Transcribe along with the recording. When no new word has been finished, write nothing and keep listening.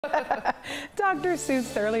Dr.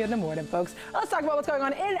 Seuss early in the morning, folks. Let's talk about what's going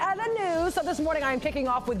on in the news. So this morning I am kicking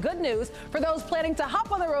off with good news for those planning to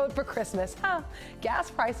hop on the road for Christmas. Gas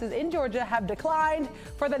prices in Georgia have declined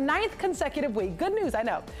for the 9th consecutive week. Good news, I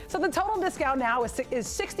know. So the total discount now is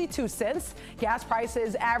 62 cents. Gas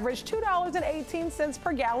prices average $2.18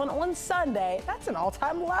 per gallon on Sunday. That's an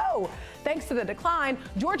all-time low. Thanks to the decline,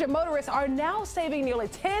 Georgia motorists are now saving nearly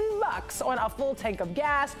 $10 on a full tank of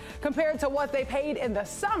gas compared to what they paid in the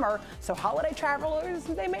summer. So holiday travelers,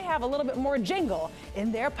 they may have a little bit more jingle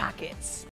in their pockets.